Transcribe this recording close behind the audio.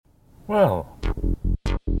Well,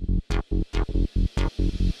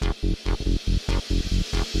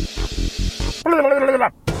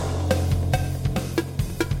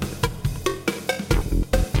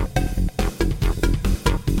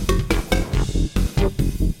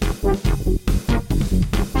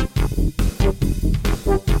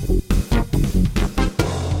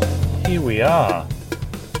 here we are.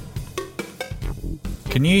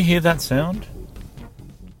 Can you hear that sound?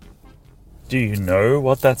 Do you know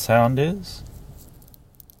what that sound is?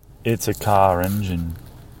 It's a car engine.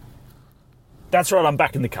 That's right, I'm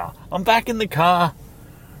back in the car. I'm back in the car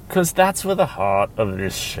because that's where the heart of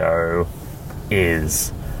this show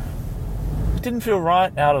is. It didn't feel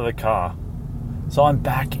right out of the car, so I'm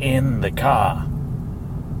back in the car.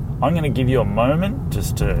 I'm going to give you a moment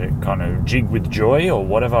just to kind of jig with joy or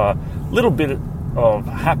whatever little bit of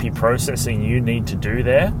happy processing you need to do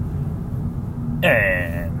there,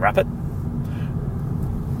 and wrap it.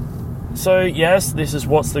 So yes, this is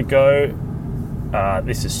What's the Go.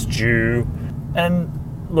 This is Stu.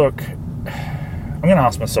 And look, I'm going to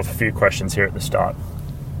ask myself a few questions here at the start.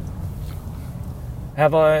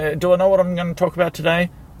 Do I know what I'm going to talk about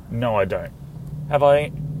today? No, I don't. Have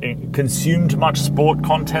I consumed much sport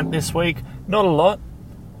content this week? Not a lot.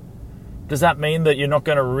 Does that mean that you're not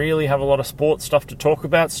going to really have a lot of sport stuff to talk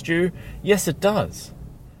about, Stu? Yes, it does.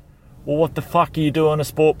 Well, what the fuck are you doing a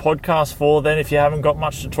sport podcast for then if you haven't got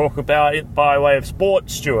much to talk about it by way of sport,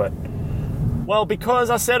 Stuart? Well, because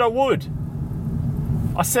I said I would.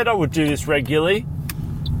 I said I would do this regularly,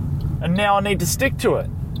 and now I need to stick to it.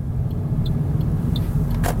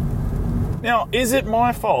 Now, is it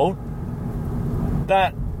my fault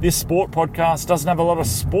that this sport podcast doesn't have a lot of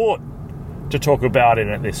sport to talk about in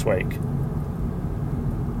it this week?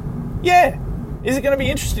 Yeah. Is it going to be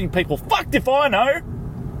interesting, people? Fucked if I know.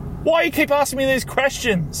 Why you keep asking me these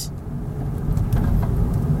questions?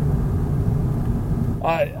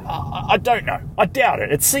 I don't know. I doubt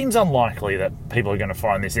it. It seems unlikely that people are going to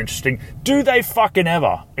find this interesting. Do they fucking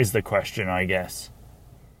ever, is the question, I guess.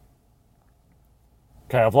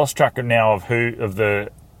 Okay, I've lost track now of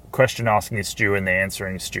the question asking is Stu and the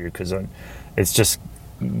answering is Stu, because it's just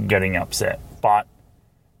getting upset. But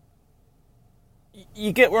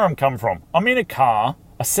you get where I'm coming from. I'm in a car.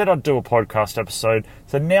 I said I'd do a podcast episode,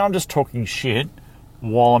 so now I'm just talking shit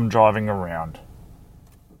while I'm driving around.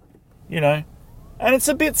 You know? And it's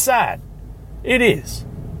a bit sad. It is.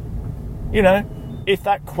 You know, if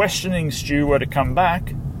that questioning Stu were to come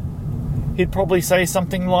back, he'd probably say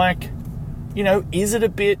something like, you know, is it a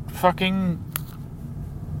bit fucking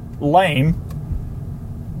lame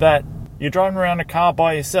that you're driving around a car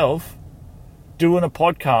by yourself doing a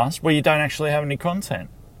podcast where you don't actually have any content?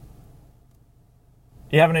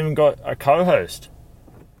 You haven't even got a co-host.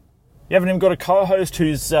 You haven't even got a co-host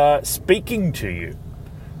who's speaking to you.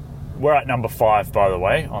 We're at number 5, by the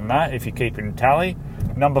way, on that, if you're keeping tally.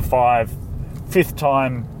 Number 5, 5th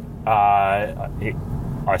time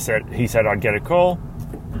he said I'd get a call,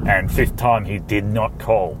 and 5th time he did not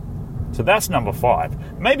call. So that's number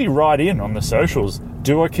 5. Maybe write in on the socials.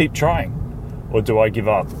 Do I keep trying? Or do I give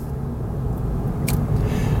up?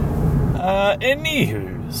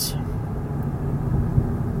 Anywho's.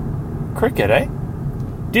 Cricket, eh?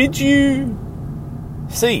 Did you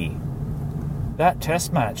see that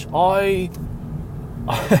test match? I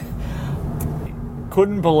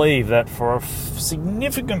couldn't believe that for a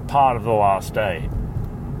significant part of the last day,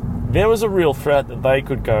 there was a real threat that they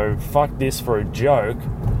could go, fuck this for a joke,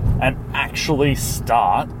 and actually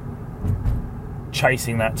start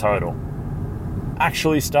chasing that total.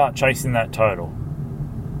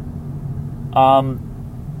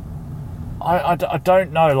 I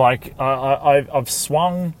don't know, like, I've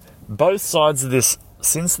swung both sides of this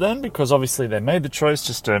since then, because obviously they made the choice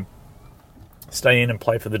just to stay in and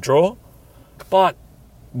play for the draw. But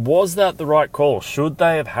was that the right call? Should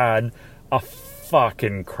they have had a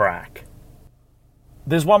fucking crack?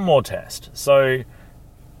 There's one more test. So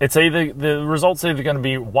it's either, the result's either going to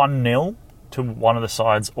be 1-0 to one of the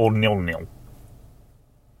sides or 0-0.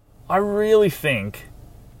 I really think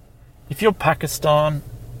if you're Pakistan,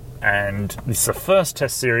 and this is the first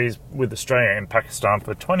test series with Australia and Pakistan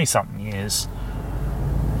for 20-something years,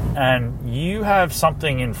 and you have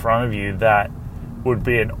something in front of you that would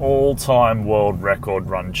be an all-time world record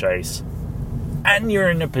run chase, and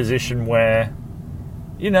you're in a position where,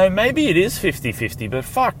 you know, maybe it is 50-50, but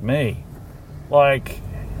fuck me. Like,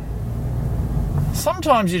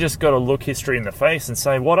 sometimes you just got to look history in the face and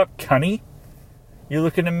say, what up, cunny? You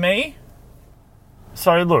looking at me?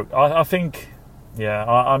 So, look, I think... yeah,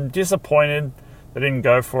 I'm disappointed they didn't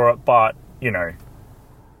go for it, but, you know,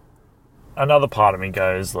 another part of me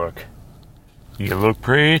goes, look, you look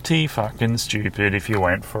pretty fucking stupid if you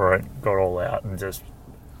went for it, got all out, and just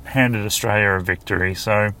handed Australia a victory.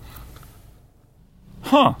 So,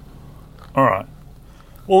 alright.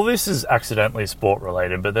 Well, this is accidentally sport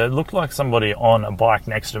related, but there looked like somebody on a bike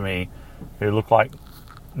next to me who looked like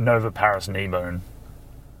Nova Paris Kneebone.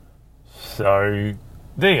 So,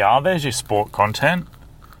 there you are, there's your sport content.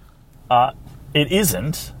 It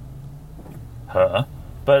isn't her,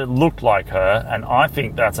 but it looked like her, and I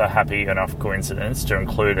think that's a happy enough coincidence to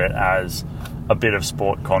include it as a bit of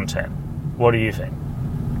sport content. What do you think?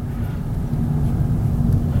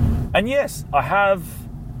 And yes, I have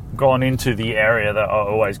gone into the area that I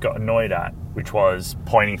always got annoyed at, which was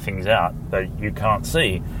pointing things out that you can't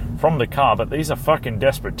see from the car, but these are fucking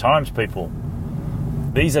desperate times, people.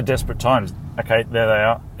 These are desperate times. Okay, there they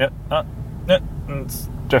are. Yep, it's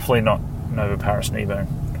definitely not Nova Paris Kneebone.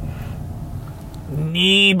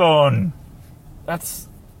 Kneebone. That's...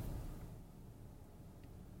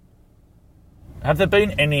 Have there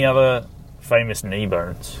been any other famous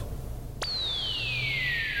Kneebones?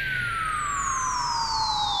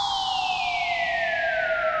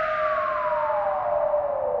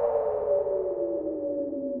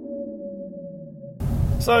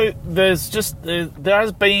 So there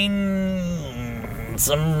has been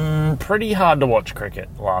some pretty hard to watch cricket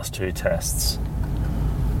the last two tests.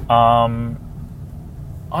 I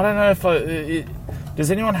don't know if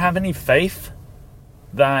does anyone have any faith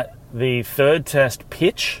that the third test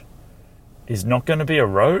pitch is not going to be a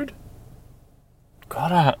road?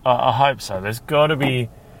 God, I hope so. There's got to be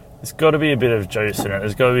a bit of juice in it.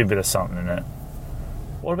 There's got to be a bit of something in it.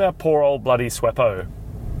 What about poor old bloody Sweppo?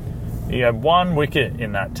 He had one wicket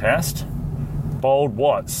in that test. Bowled,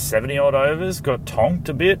 70-odd overs? Got tonked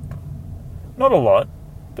a bit. Not a lot,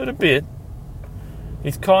 but a bit.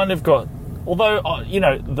 He's kind of got... Although,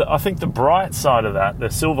 I think the bright side of that, the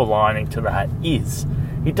silver lining to that is...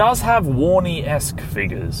 He does have Warney-esque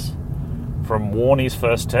figures. From Warney's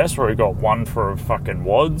first test, where he got one for fucking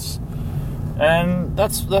wads. And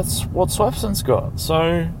that's what Swepson's got.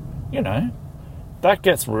 So, that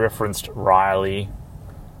gets referenced Riley...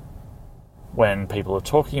 when people are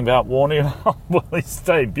talking about Warney, well, his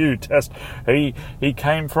debut test, he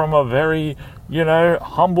came from a very,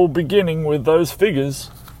 humble beginning with those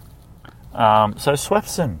figures. So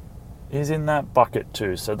Swepson is in that bucket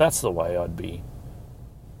too. So that's the way I'd be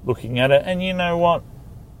looking at it. And you know what?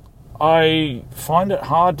 I find it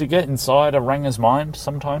hard to get inside a ranger's mind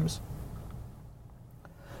sometimes.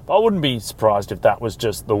 But I wouldn't be surprised if that was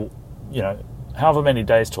just the, however many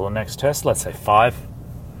days till the next test, let's say 5.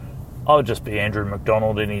 I would just be Andrew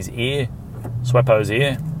McDonald in his ear, Sweppo's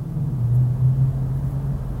ear.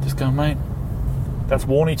 Just go, mate. That's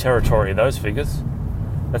Warney territory, those figures.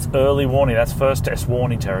 That's early Warney, that's first test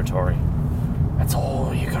Warney territory. That's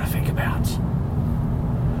all you got to think about.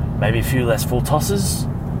 Maybe a few less full tosses.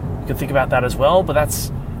 You can think about that as well, but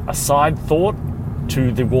that's a side thought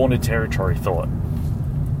to the Warney territory thought.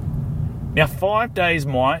 Now, 5 days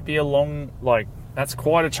might be a long, that's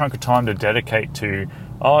quite a chunk of time to dedicate to.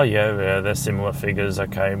 Oh, yeah, they're similar figures.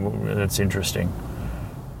 Okay, well, that's interesting.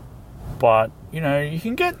 But, you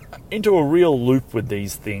can get into a real loop with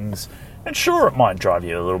these things. And sure, it might drive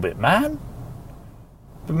you a little bit mad.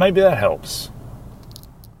 But maybe that helps.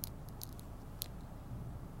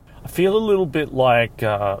 I feel a little bit like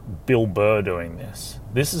Bill Burr doing this.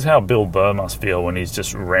 This is how Bill Burr must feel when he's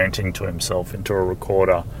just ranting to himself into a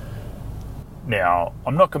recorder. Now,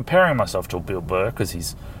 I'm not comparing myself to Bill Burr because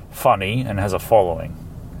he's funny and has a following.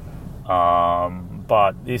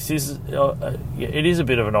 But this is, it is a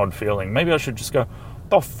bit of an odd feeling. Maybe I should just go,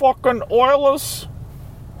 the fucking Oilers?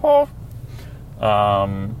 Huh?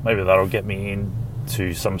 Maybe that'll get me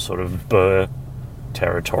into some sort of Burr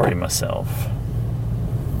territory myself.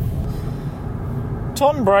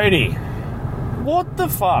 Tom Brady. What the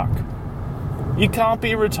fuck? You can't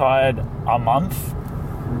be retired a month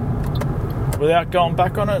without going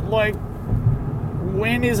back on it?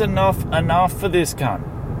 When is enough for this cunt?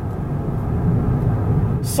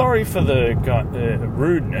 Sorry for the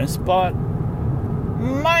rudeness, but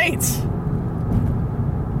mate,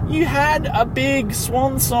 you had a big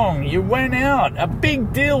swan song. You went out. A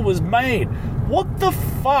big deal was made. What the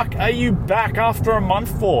fuck are you back after a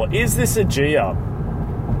month for? Is this a G-up?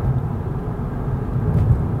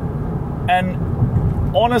 And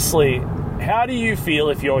honestly, how do you feel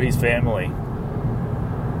if you're his family?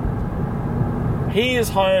 He is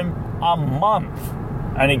home a month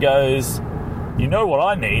and he goes, you know what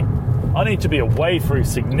I need? I need to be away for a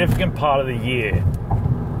significant part of the year.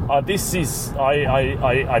 I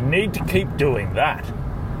need to keep doing that.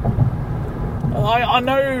 I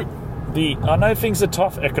know I know things are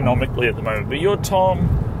tough economically at the moment, but you're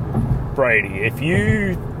Tom Brady. If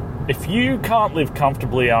you can't live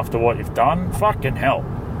comfortably after what you've done, fucking hell.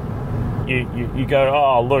 You go,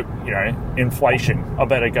 oh, look, inflation. I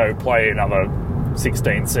better go play another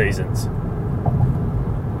 16 seasons.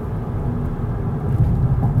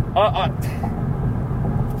 I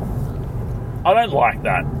don't like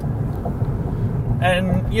that.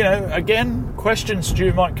 And, again, Question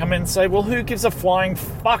Stu might come in and say, well, who gives a flying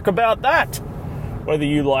fuck about that? Whether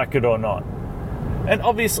you like it or not. And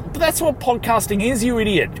obviously, but that's what podcasting is, you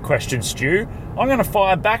idiot, Question Stu. I'm going to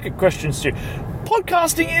fire back at Question Stu.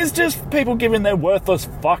 Podcasting is just people giving their worthless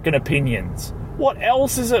fucking opinions. What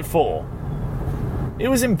else is it for? It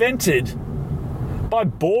was invented by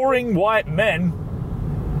boring white men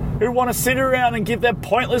who want to sit around and give their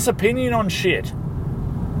pointless opinion on shit.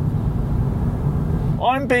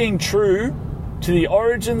 I'm being true to the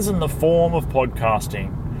origins and the form of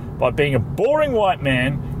podcasting by being a boring white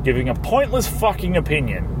man giving a pointless fucking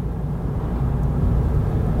opinion.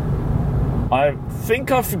 I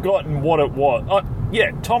think I've forgotten what it was.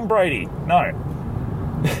 Yeah, Tom Brady. No.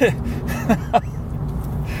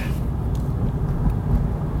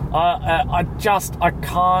 I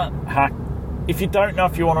can't hack. If you don't know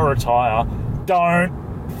if you want to retire, don't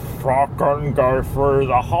fucking go through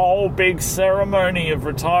the whole big ceremony of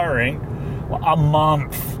retiring. A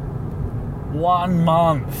month. 1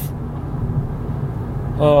 month.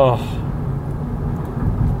 Oh.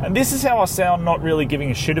 And this is how I sound not really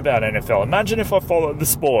giving a shit about NFL. Imagine if I followed the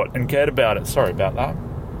sport and cared about it. Sorry about that.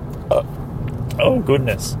 Oh,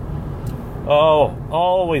 goodness.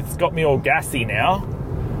 Oh, it's got me all gassy now.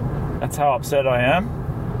 That's how upset I am.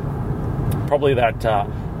 Probably that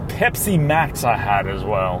Pepsi Max I had as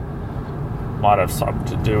well might have something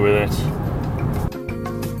to do with it.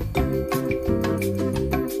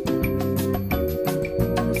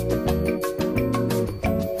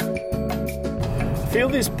 I feel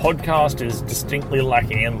this podcast is distinctly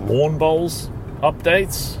lacking in lawn bowls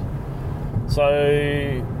updates. So,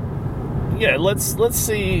 yeah, let's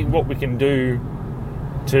see what we can do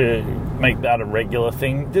to make that a regular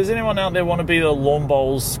thing. Does anyone out there want to be the lawn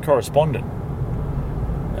bowls correspondent?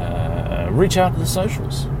 Reach out to the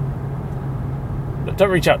socials. Don't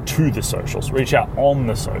reach out to the socials. Reach out on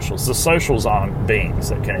the socials. The socials aren't beings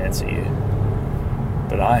that can answer you.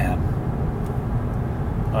 But I am.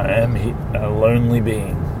 I am a lonely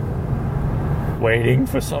being waiting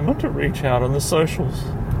for someone to reach out on the socials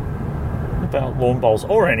about lawn bowls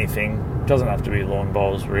or anything. It doesn't have to be lawn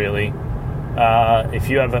bowls, really. If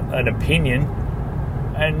you have an opinion,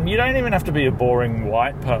 and you don't even have to be a boring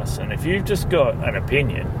white person. If you've just got an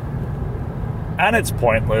opinion and it's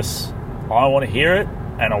pointless, I want to hear it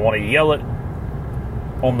and I want to yell it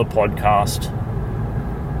on the podcast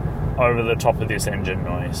over the top of this engine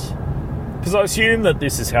noise. Because I assume that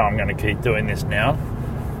this is how I'm going to keep doing this now.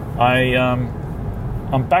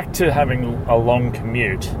 I'm back to having a long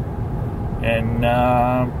commute, and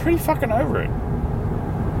pretty fucking over it.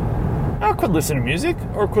 I could listen to music,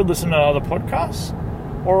 or I could listen to other podcasts,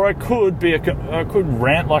 or I could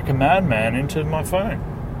rant like a madman into my phone.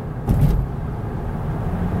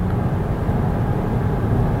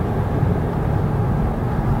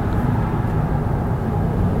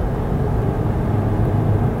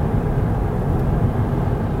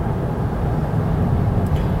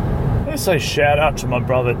 Say shout out to my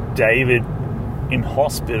brother David in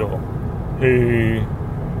hospital, who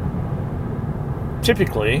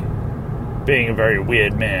typically, being a very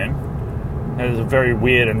weird man, has a very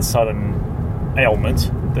weird and sudden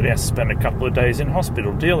ailment that he has to spend a couple of days in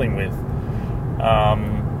hospital dealing with.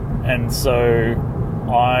 And so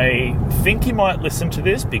I think he might listen to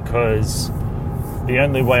this, because the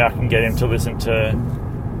only way I can get him to listen to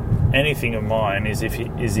anything of mine is if he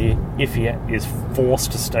is forced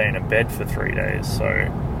to stay in a bed for 3 days. So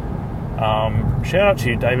shout out to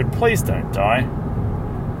you, David. Please don't die.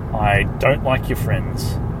 I don't like your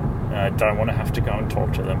friends. I don't want to have to go and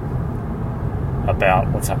talk to them about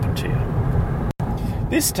what's happened to you.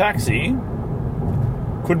 This taxi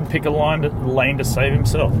couldn't pick a lane to save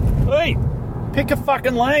himself. Hey, pick a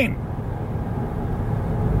fucking lane.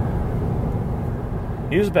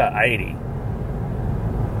 He was about 80.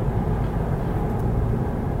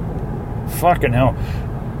 Fucking hell.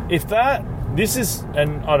 This is,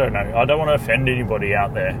 and I don't know, I don't want to offend anybody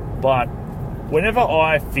out there, but whenever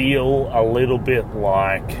I feel a little bit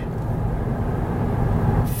like,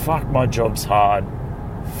 fuck, my job's hard,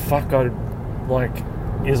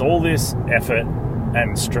 is all this effort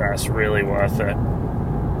and stress really worth it?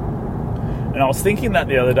 And I was thinking that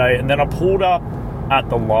the other day, and then I pulled up at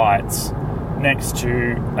the lights next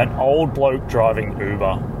to an old bloke driving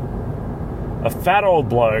Uber. a fat old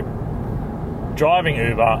bloke driving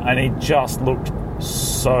Uber, and he just looked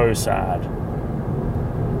so sad.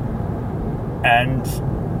 And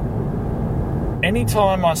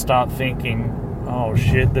anytime I start thinking, oh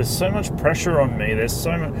shit, there's so much pressure on me, there's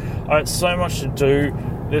so much to do,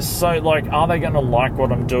 there's so, like, are they going to like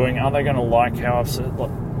what I'm doing, are they going to like how I've said,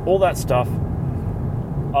 like, all that stuff,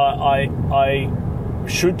 I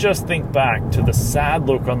should just think back to the sad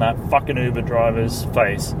look on that fucking Uber driver's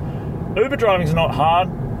face. Uber driving's not hard,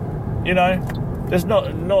 you know, there's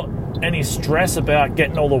not any stress about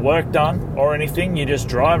getting all the work done or anything. You just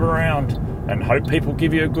drive around and hope people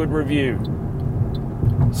give you a good review.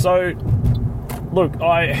 So, look,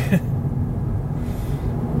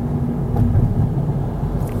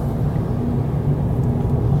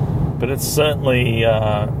 but it's certainly,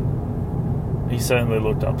 he certainly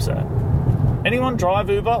looked upset. Anyone drive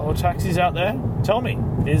Uber or taxis out there? Tell me,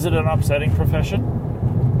 is it an upsetting profession?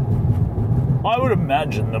 I would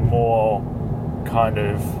imagine the more kind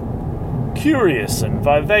of curious and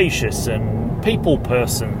vivacious and people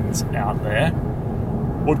persons out there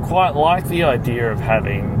would quite like the idea of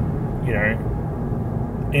having, you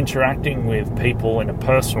know, interacting with people in a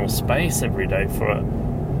personal space every day for,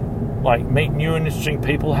 like, meet new and interesting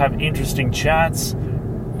people, have interesting chats.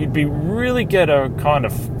 You'd be really get a kind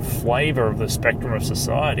of flavour of the spectrum of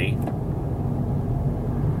society,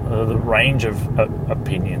 the range of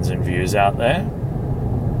opinions and views out there.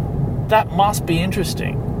 That must be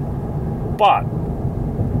interesting. But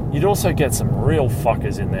you'd also get some real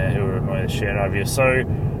fuckers in there who would annoy the shit out of you. So,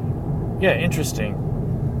 yeah, interesting.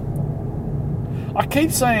 I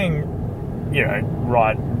keep saying, you know,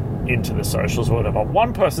 right into the socials or whatever.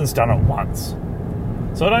 One person's done it once,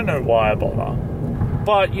 so I don't know why I bother.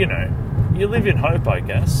 But, you know, you live in hope, I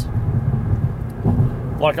guess.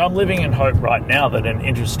 Like, I'm living in hope right now that an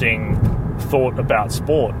interesting thought about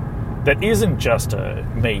sport that isn't just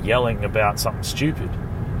me yelling about something stupid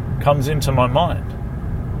comes into my mind.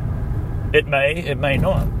 It may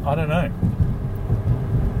not. I don't know.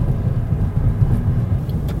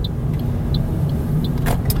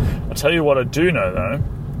 I'll tell you what I do know, though,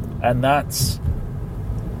 and that's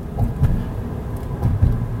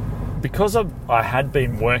because I had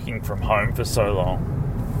been working from home for so long.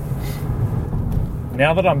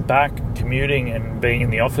 Now that I'm back commuting and being in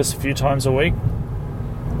the office a few times a week,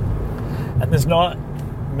 and there's not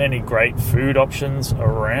many great food options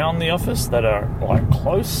around the office that are, like,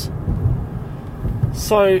 close.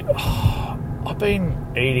 So, I've been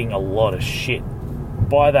eating a lot of shit.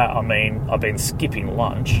 By that, I mean I've been skipping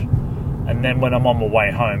lunch, and then when I'm on my way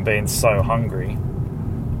home being so hungry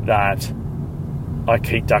that I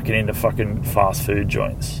keep ducking into fucking fast food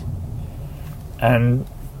joints. And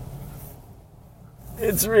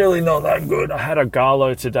it's really not that good. I had a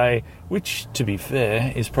Galo today, which, to be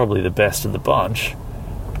fair, is probably the best of the bunch.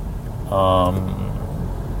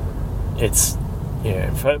 It's,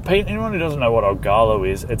 yeah, for anyone who doesn't know what Galo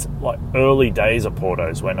is, it's like early days of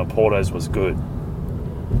Porto's, when a Porto's was good.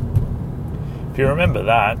 If you remember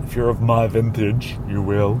that, if you're of my vintage, you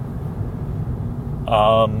will.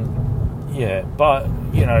 Yeah, but,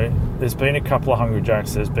 you know, there's been a couple of Hungry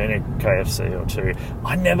Jacks, there's been a KFC or two.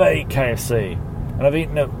 I never eat KFC, and I've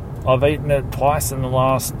eaten it twice in the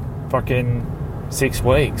last fucking 6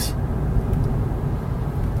 weeks.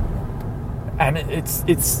 And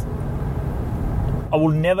it's I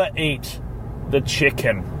will never eat the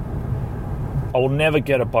chicken. I will never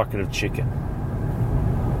get a bucket of chicken.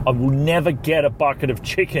 I will never get a bucket of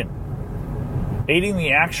chicken. Eating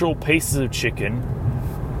the actual pieces of chicken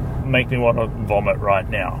make me want to vomit right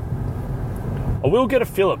now. I will get a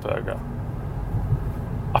fillet burger.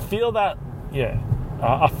 I feel that, yeah.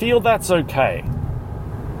 I feel that's okay.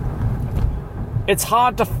 It's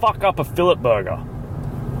hard to fuck up a fillet burger.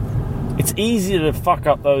 It's easier to fuck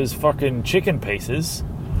up those fucking chicken pieces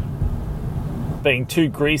being too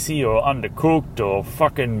greasy or undercooked or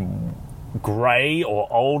fucking grey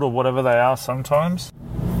or old or whatever they are sometimes.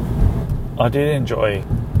 I did enjoy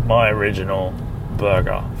my original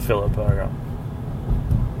burger, fillet burger.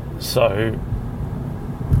 So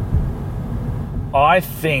I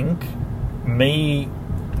think me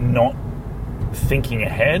not thinking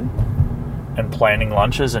ahead and planning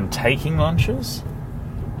lunches and taking lunches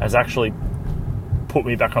has actually put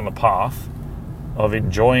me back on the path of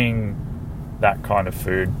enjoying that kind of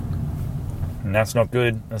food. And that's not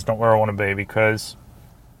good. That's not where I want to be, because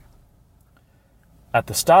at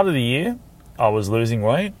the start of the year, I was losing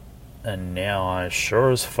weight, and now I sure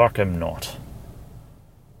as fuck am not.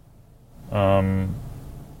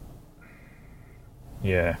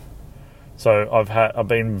 Yeah. So I've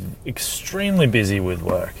been extremely busy with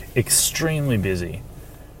work. Extremely busy.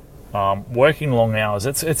 working long hours.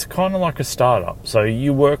 It's kind of like a startup. So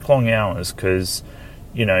you work long hours because,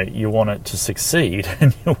 you know, you want it to succeed,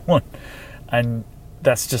 and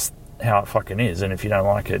that's just how it fucking is. And if you don't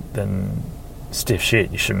like it, then stiff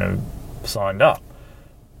shit, you shouldn't have signed up.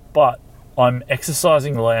 But I'm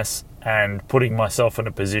exercising less and putting myself in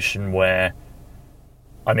a position where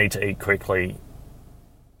I need to eat quickly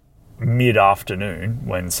mid-afternoon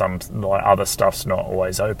when some like other stuff's not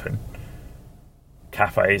always open.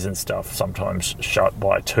 Cafes and stuff sometimes shut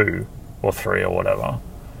by 2 or 3 or whatever.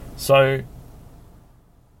 So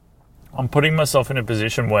I'm putting myself in a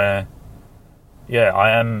position where, yeah,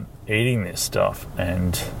 I am eating this stuff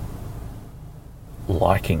and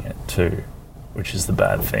liking it too, which is the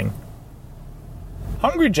bad thing.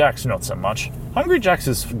 Hungry Jack's not so much. Hungry Jack's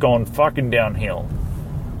has gone fucking downhill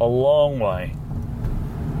a long way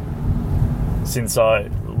since I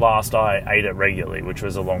ate it regularly, which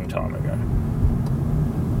was a long time ago.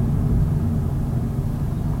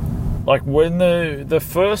 Like when the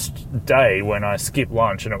first day when I skipped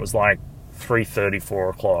lunch and it was like 3:30, 4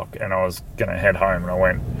 o'clock and I was going to head home and I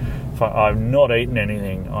went, I've not eaten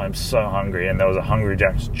anything, I'm so hungry, and there was a Hungry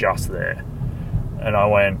Jack's just there. And I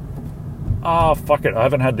went, fuck it, I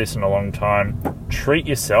haven't had this in a long time. Treat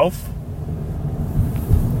yourself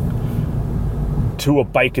to a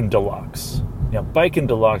Bacon Deluxe. Now, Bacon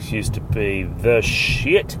Deluxe used to be the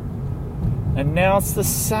shit, and now it's the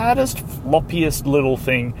saddest, floppiest little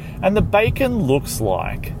thing. And the bacon looks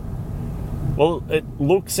like, well, it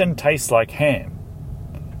looks and tastes like ham.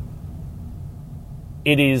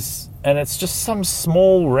 It is, and it's just some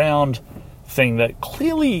small round thing that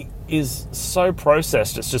clearly is so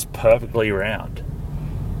processed it's just perfectly round.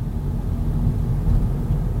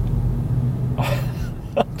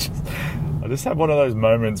 I just have one of those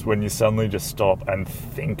moments when you suddenly just stop and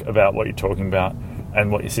think about what you're talking about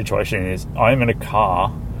and what your situation is. I'm in a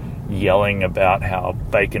car yelling about how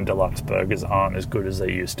Bacon Deluxe burgers aren't as good as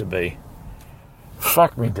they used to be.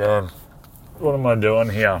 Fuck me, damn. What am I doing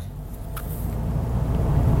here?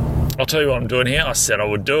 I'll tell you what I'm doing here. I said I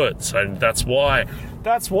would do it, so that's why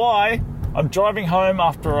I'm driving home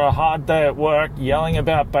after a hard day at work yelling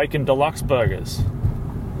about Bacon Deluxe burgers.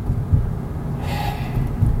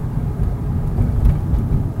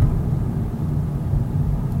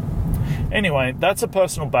 Anyway, that's a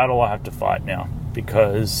personal battle I have to fight now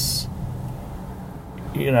because,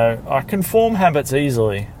 you know, I can form habits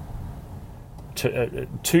easily,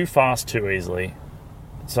 too fast, too easily.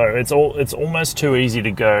 So it's almost too easy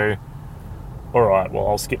to go, all right, well,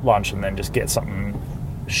 I'll skip lunch and then just get something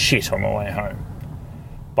shit on my way home.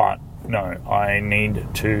 But no, I need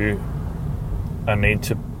to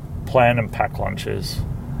plan and pack lunches.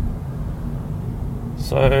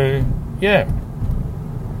 So, yeah.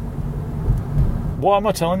 Why am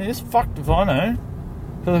I telling you this? Fucked if I know.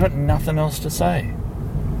 Because I've got nothing else to say.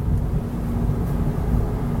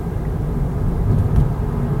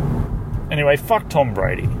 Anyway, fuck Tom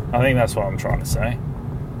Brady. I think that's what I'm trying to say.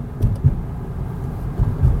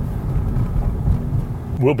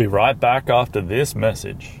 We'll be right back after this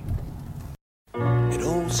message. It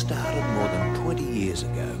all started more than 20 years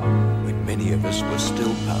ago, when many of us were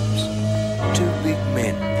still pups. Two big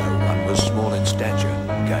men, though one was small in stature,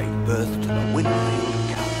 gave birth to the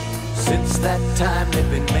Winfield Cup. Since that time there've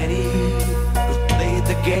been many who've played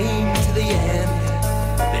the game to the end.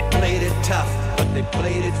 They played it tough, but they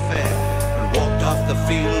played it fair, and walked off the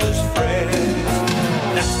field as friends.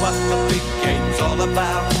 That's what the big game's all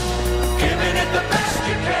about, giving it the best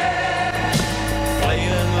you can.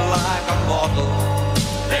 Playing like a mortal,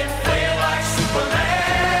 they play like Superman.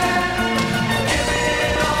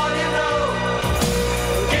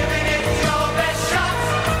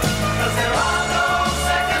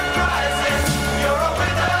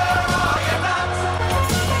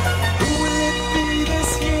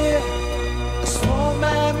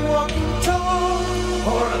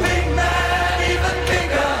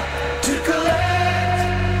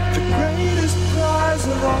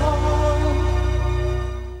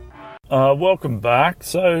 Welcome back.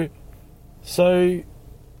 So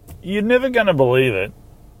you're never going to believe it.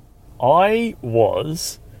 I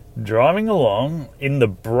was driving along in the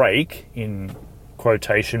break, in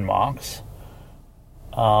quotation marks,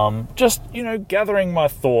 just, you know, gathering my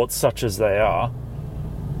thoughts such as they are.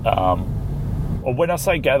 Or when I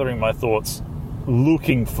say gathering my thoughts,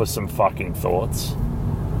 looking for some fucking thoughts.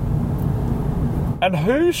 And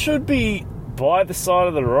who should be by the side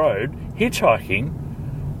of the road hitchhiking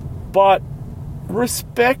but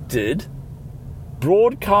respected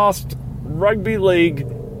broadcast rugby league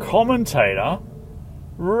commentator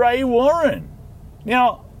Ray Warren?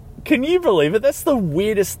 Now, can you believe it? That's the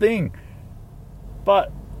weirdest thing.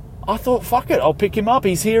 But I thought, fuck it, I'll pick him up.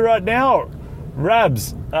 He's here right now.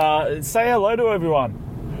 Rabs, say hello to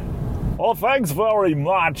everyone. Oh, thanks very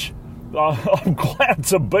much. I'm glad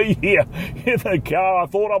to be here in the car. I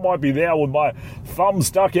thought I might be there with my thumb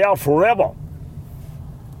stuck out forever.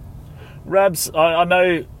 Rabs, I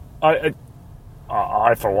know, I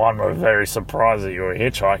for one were very surprised that you were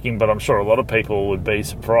hitchhiking, but I'm sure a lot of people would be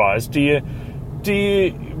surprised. What are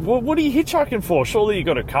you hitchhiking for? Surely you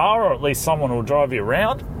got a car, or at least someone will drive you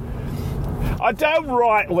around? I don't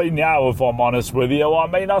rightly know, if I'm honest with you. I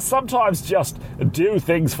mean, I sometimes just do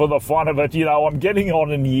things for the fun of it. You know, I'm getting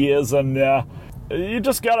on in years, and you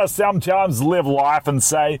just gotta sometimes live life and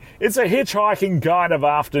say, it's a hitchhiking kind of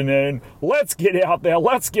afternoon. Let's get out there,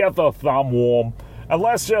 let's get the thumb warm, and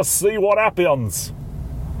let's just see what happens.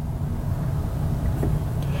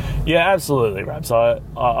 Yeah, absolutely, Rabs.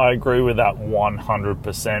 I agree with that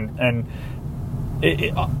 100%. And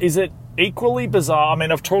is it equally bizarre? I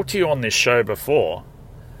mean, I've talked to you on this show before,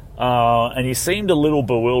 and you seemed a little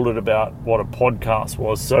bewildered about what a podcast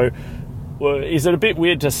was. So is it a bit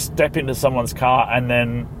weird to step into someone's car and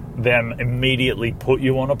then them immediately put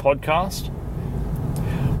you on a podcast?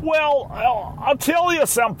 Well, I'll tell you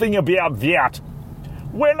something about that.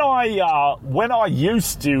 When I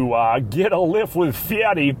used to get a lift with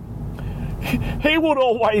Fatty, he would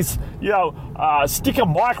always, stick a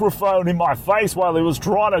microphone in my face while he was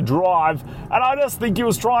trying to drive, and I just think he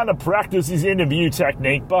was trying to practice his interview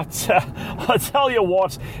technique. But I tell you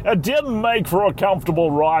what, it didn't make for a comfortable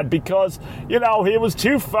ride because, he was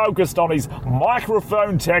too focused on his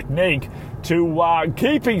microphone technique to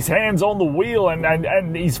keep his hands on the wheel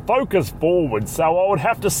and his focus forward. So I would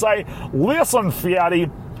have to say, listen, Fatty,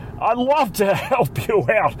 I'd love to help you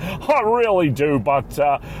out. I really do, but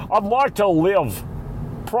I'd like to live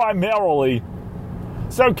primarily.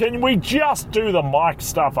 So can we just do the mic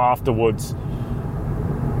stuff afterwards?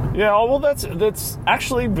 Yeah, well, that's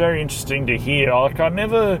actually very interesting to hear. Like, I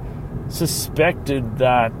never suspected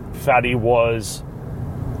that Fatty was,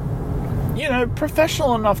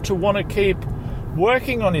 professional enough to want to keep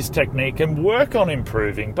working on his technique and work on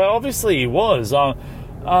improving. But obviously he was. And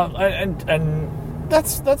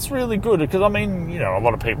that's really good, because, I mean, a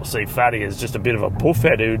lot of people see Fatty as just a bit of a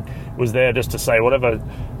buffhead who was there just to say whatever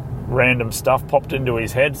random stuff popped into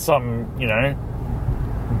his head, some,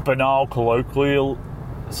 banal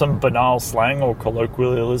slang or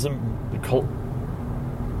colloquialism.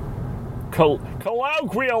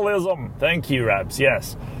 Colloquialism, thank you, Rabs,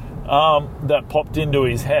 yes, that popped into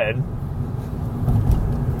his head.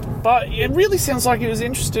 But it really sounds like he was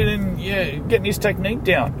interested in getting his technique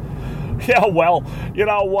down. Yeah, well,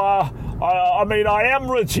 I mean, I am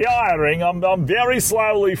retiring. I'm very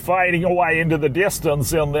slowly fading away into the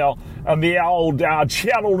distance in the old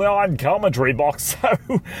Channel 9 commentary box, so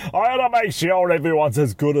I gotta make sure everyone's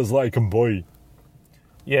as good as they can be.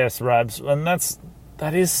 Yes, Rabs, and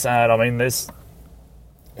that is sad. I mean, it's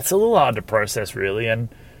a little hard to process, really, and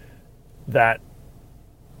that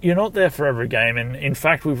you're not there for every game, and in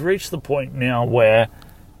fact, we've reached the point now where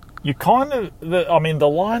you kind of, the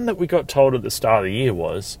line that we got told at the start of the year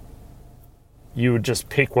was you would just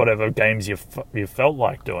pick whatever games you felt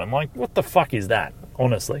like doing. Like, what the fuck is that,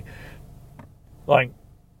 honestly? Like,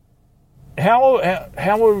 how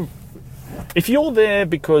if you're there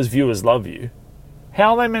because viewers love you,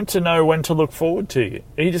 how are they meant to know when to look forward to you?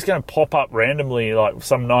 Are you just going to pop up randomly like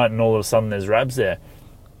some night and all of a sudden there's Rabs there?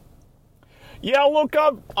 Yeah, look,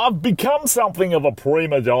 I've become something of a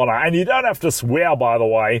prima donna, and you don't have to swear, by the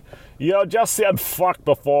way. You just said fuck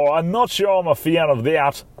before. I'm not sure I'm a fan of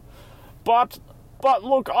that. But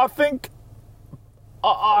look, I think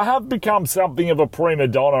I have become something of a prima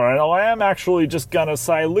donna, and I am actually just going to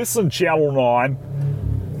say, listen, Channel 9,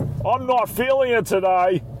 I'm not feeling it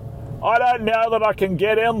today. I don't know that I can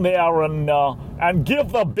get in there and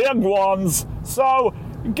give the big ones, so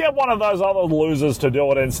get one of those other losers to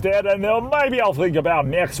do it instead, and maybe I'll think about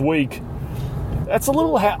next week. That's a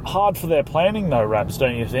little hard for their planning, though, Rabs,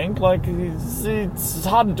 don't you think? Like, it's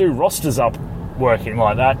hard to do rosters up working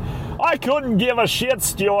like that. I couldn't give a shit,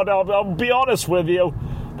 Stuart. I'll be honest with you.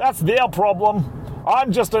 That's their problem.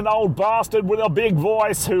 I'm just an old bastard with a big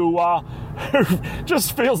voice who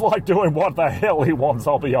just feels like doing what the hell he wants,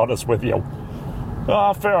 I'll be honest with you.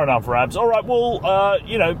 Fair enough, Rabs. All right, well,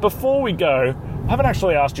 before we go, I haven't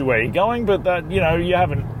actually asked you where you're going, but that, you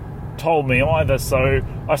haven't told me either, so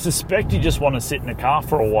I suspect you just want to sit in a car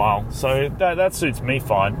for a while, so that suits me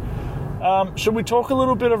fine. Should we talk a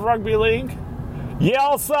little bit of rugby league?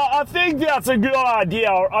 Yeah, so I think that's a good idea.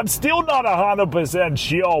 I'm still not 100%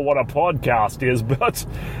 sure what a podcast is, but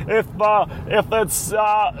if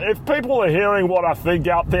people are hearing what I think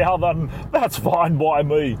out there, then that's fine by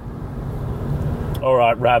me. All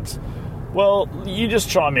right, Rabs. Well, you just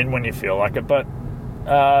chime in when you feel like it, but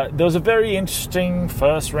there was a very interesting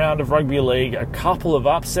first round of rugby league, a couple of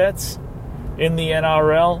upsets in the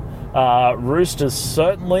NRL. Roosters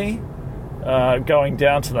certainly going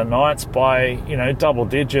down to the Knights by, double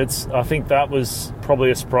digits. I think that was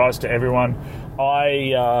probably a surprise to everyone.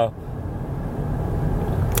 I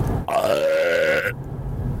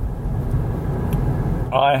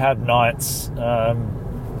had Knights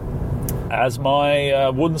as my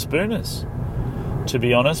wooden spooners, to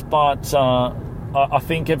be honest, but I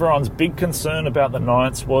think everyone's big concern about the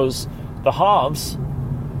Knights was the halves,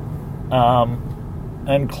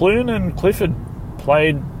 and Clune and Clifford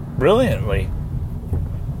played brilliantly.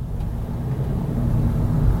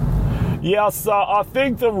 Yes, I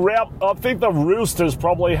think the Roosters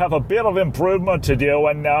probably have a bit of improvement to do,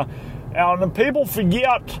 and people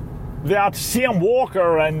forget that Sam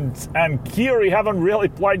Walker and Keary haven't really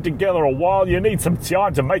played together a while. You need some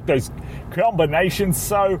time to make those combinations.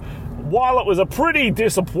 So while it was a pretty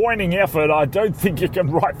disappointing effort, I don't think you can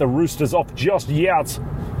write the Roosters off just yet.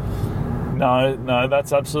 No,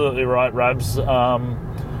 that's absolutely right, Rabs.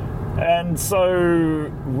 And so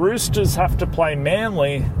Roosters have to play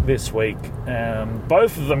Manly this week.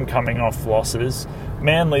 Both of them coming off losses.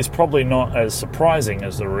 Manly's probably not as surprising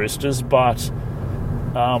as the Roosters, but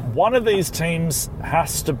one of these teams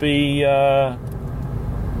has to be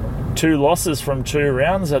 2 losses from 2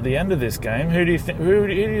 rounds at the end of this game. Who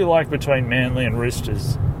do you like between Manly and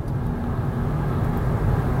Roosters?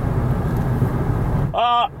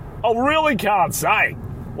 I really can't say.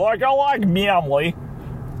 I like Manly,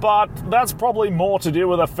 but that's probably more to do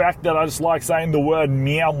with the fact that I just like saying the word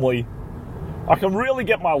Manly. I can really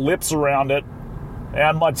get my lips around it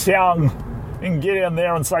and my tongue and get in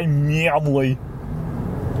there and say Manly.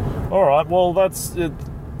 All right, well, that's it.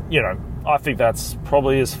 I think that's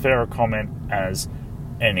probably as fair a comment as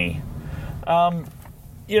any.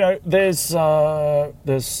 There's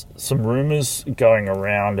some rumours going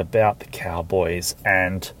around about the Cowboys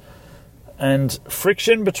and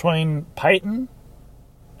friction between Peyton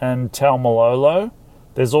and Taumalolo.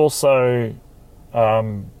 There's also,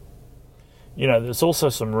 there's also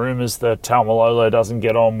some rumours that Taumalolo doesn't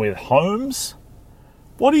get on with Holmes.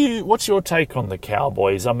 What's your take on the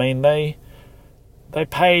Cowboys? I mean, they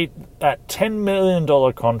paid that $10 million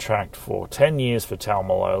contract for 10 years for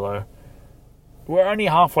Taumalolo. We're only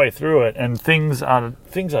halfway through it, and things are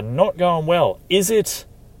not going well. Is it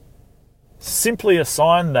simply a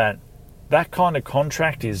sign that kind of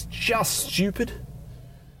contract is just stupid?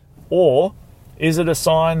 Or is it a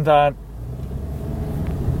sign that,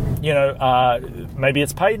 maybe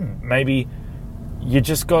it's Peyton, maybe you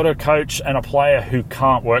just got a coach and a player who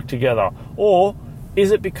can't work together? Or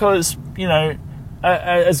is it because,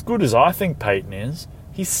 as good as I think Peyton is,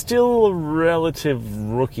 he's still a relative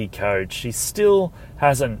rookie coach. He still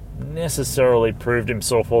hasn't necessarily proved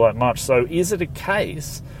himself all that much. So is it a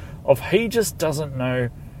case of he just doesn't know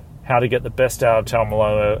how to get the best out of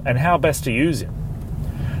Taumalolo and how best to use him?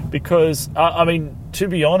 Because, to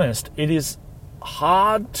be honest, it is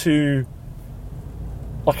hard to...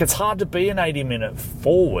 it's hard to be an 80-minute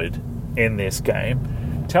forward in this game.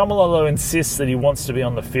 Taumalolo insists that he wants to be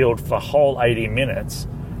on the field for the whole 80 minutes,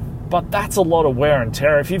 but that's a lot of wear and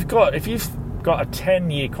tear. If you've got a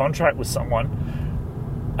 10-year contract with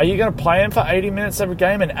someone, are you going to play him for 80 minutes every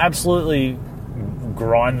game and absolutely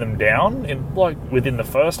grind them down within the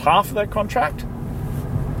first half of that contract?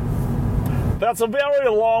 That's a very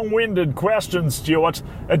long-winded question, Stuart.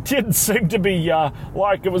 It didn't seem to be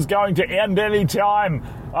like it was going to end any time.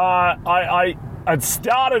 I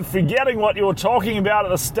started forgetting what you were talking about at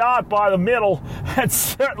the start by the middle, and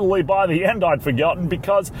certainly by the end I'd forgotten,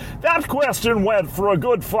 because that question went for a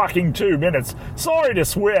good fucking 2 minutes. Sorry to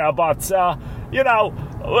swear, but,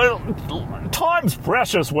 time's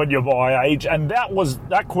precious when you're my age, and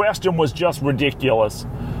that question was just ridiculous.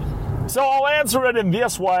 So I'll answer it in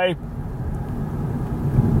this way.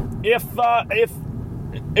 If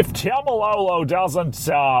Taumalolo doesn't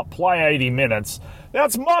play 80 minutes,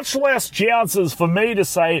 that's much less chances for me to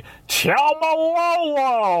say Taumalolo.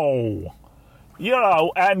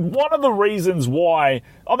 And one of the reasons why,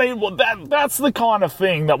 that's the kind of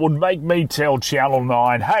thing that would make me tell Channel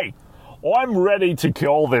 9, hey, I'm ready to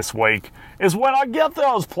kill this week, is when I get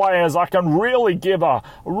those players I can really give a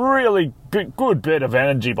really good bit of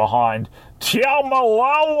energy behind.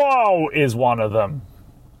 Taumalolo is one of them.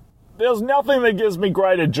 There's nothing that gives me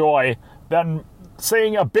greater joy than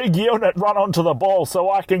seeing a big unit run onto the ball so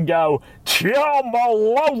I can go,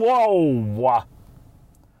 Taumalolo!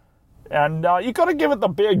 And you got to give it the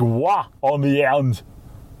big wah on the end.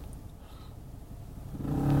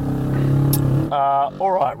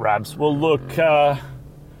 All right, Rabs. Well, look,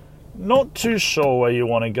 not too sure where you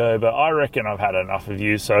want to go, but I reckon I've had enough of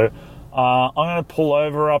you, so I'm going to pull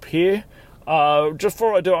over up here. Just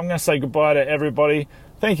before I do, I'm going to say goodbye to everybody.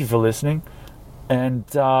 Thank you for listening. And,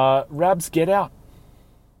 Rabs, get out.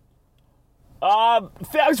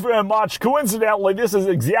 Thanks very much. Coincidentally, this is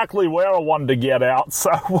exactly where I wanted to get out,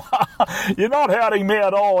 so you're not hurting me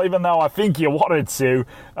at all, even though I think you wanted to.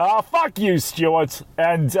 Fuck you, Stuart,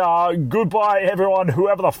 and goodbye, everyone,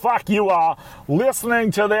 whoever the fuck you are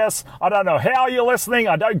listening to this. I don't know how you're listening.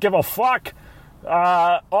 I don't give a fuck.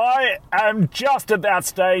 I am just at that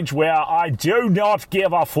stage where I do not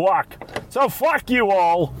give a fuck. So fuck you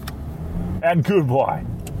all, and goodbye.